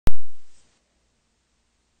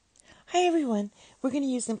Hi everyone, we're going to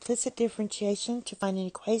use implicit differentiation to find an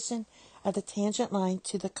equation of the tangent line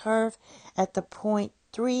to the curve at the point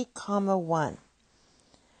 3, 1.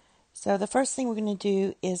 So the first thing we're going to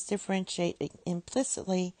do is differentiate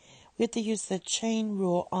implicitly. We have to use the chain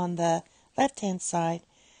rule on the left hand side.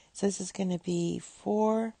 So this is going to be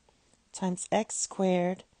 4 times x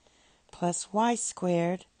squared plus y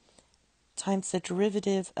squared times the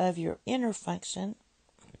derivative of your inner function,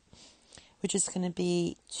 which is going to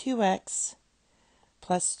be 2x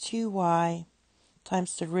plus 2y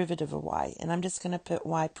times the derivative of y. And I'm just going to put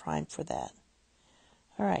y prime for that.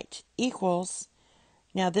 All right, equals,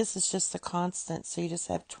 now this is just a constant, so you just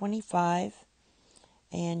have 25,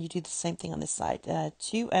 and you do the same thing on this side.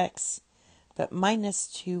 2x, but minus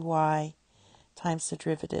 2y times the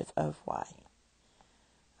derivative of y.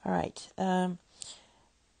 All right,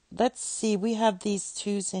 let's see, we have these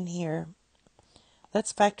 2's in here.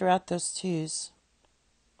 Let's factor out those 2's.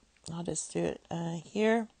 I'll just do it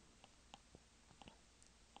here.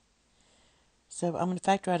 So I'm going to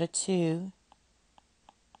factor out a 2.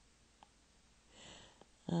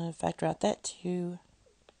 Factor out that 2.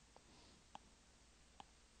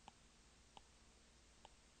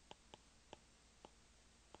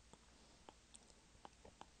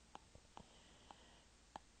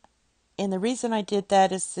 And the reason I did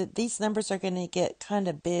that is that these numbers are going to get kind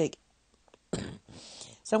of big.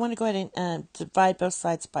 So I want to go ahead and divide both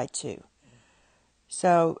sides by 2.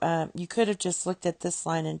 So you could have just looked at this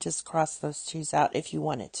line and just crossed those 2's out if you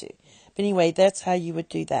wanted to. But anyway, that's how you would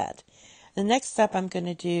do that. The next step I'm going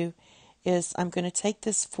to do is I'm going to take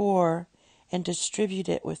this 4 and distribute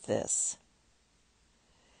it with this.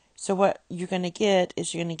 So what you're going to get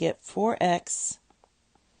is you're going to get 4x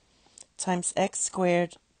times x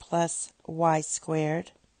squared plus y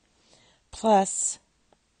squared plus,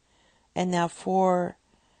 and now 4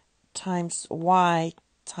 times y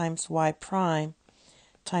prime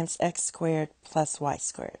times x squared plus y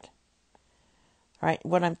squared. All right,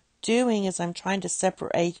 what I'm doing is I'm trying to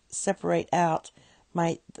separate out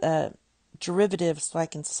my derivatives so I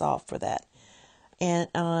can solve for that. And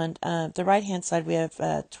on the right hand side we have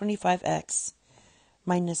 25x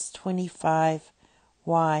minus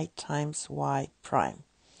 25y times y prime.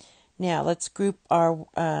 Now let's group our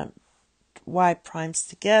y primes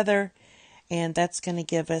together, and that's going to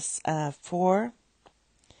give us 4y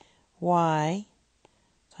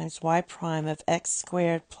times y prime of x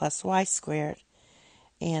squared plus y squared,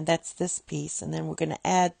 and that's this piece, and then we're going to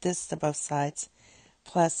add this to both sides,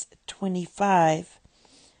 plus 25y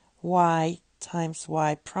times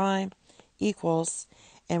y prime equals,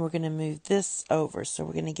 and we're going to move this over, so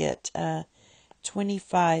we're going to get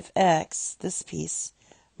 25x, this piece,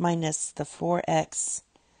 minus the 4x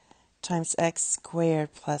times x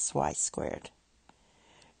squared plus y squared.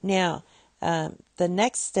 Now, the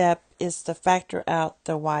next step is to factor out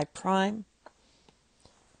the y prime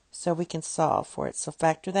so we can solve for it. So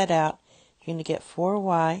factor that out. You're going to get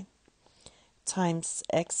 4y times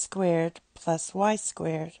x squared plus y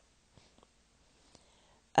squared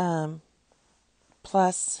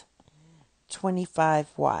plus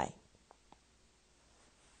 25y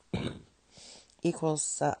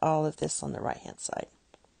equals all of this on the right hand side.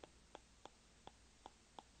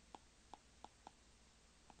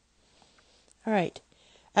 All right,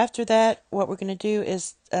 after that what we're going to do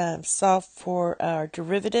is solve for our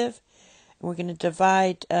derivative. We're going to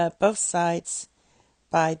divide both sides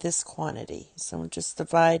by this quantity. So we'll just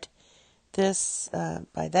divide this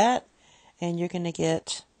by that, and you're going to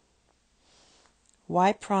get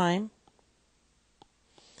y prime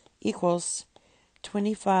equals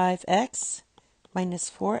 25x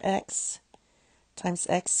minus 4x times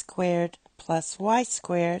x squared plus y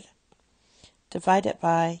squared divided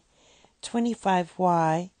by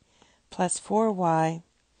 25y plus 4y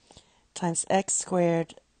times x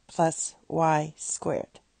squared plus y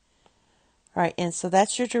squared. All right, and so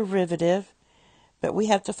that's your derivative, but we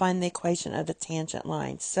have to find the equation of the tangent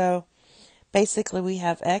line. So basically we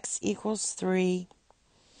have x equals 3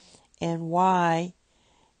 and y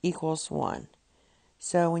equals 1.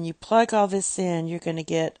 So when you plug all this in, you're going to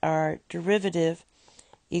get our derivative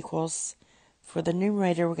equals, for the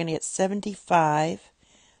numerator, we're going to get 75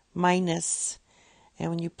 minus, and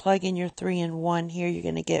when you plug in your 3 and 1 here, you're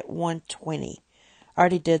going to get 120. I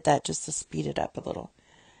already did that just to speed it up a little.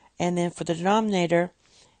 And then for the denominator,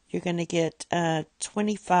 you're going to get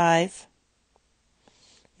 25.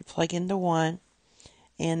 You plug in the 1,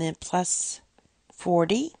 and then plus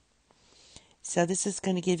 40. So this is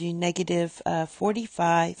going to give you negative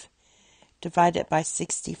 45 divided by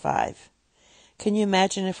 65. Can you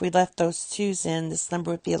imagine if we left those 2's in, this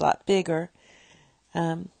number would be a lot bigger.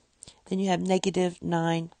 Then you have negative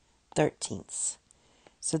 9 thirteenths.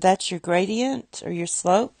 So that's your gradient or your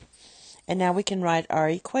slope. And now we can write our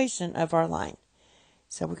equation of our line.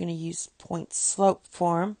 So we're going to use point slope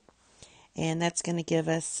form. And that's going to give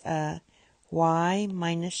us y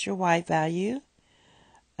minus your y value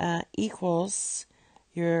equals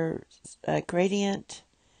your gradient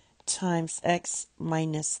times x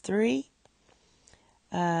minus 3.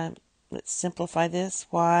 Let's simplify this.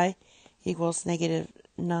 Y equals negative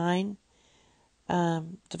 9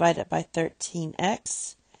 divided by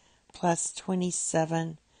 13x plus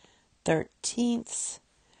 27 thirteenths.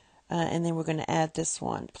 And then we're going to add this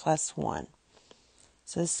one, plus 1.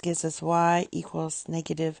 So this gives us y equals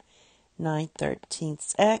negative 9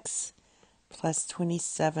 thirteenths x plus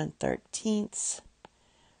 27 thirteenths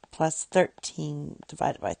plus 13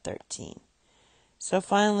 divided by 13. So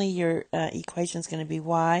finally your equation is going to be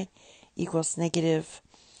y equals negative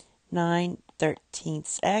 9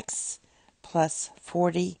 thirteenths x plus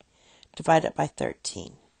 40 divided by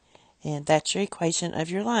 13. And that's your equation of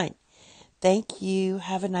your line. Thank you.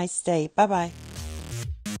 Have a nice day. Bye-bye.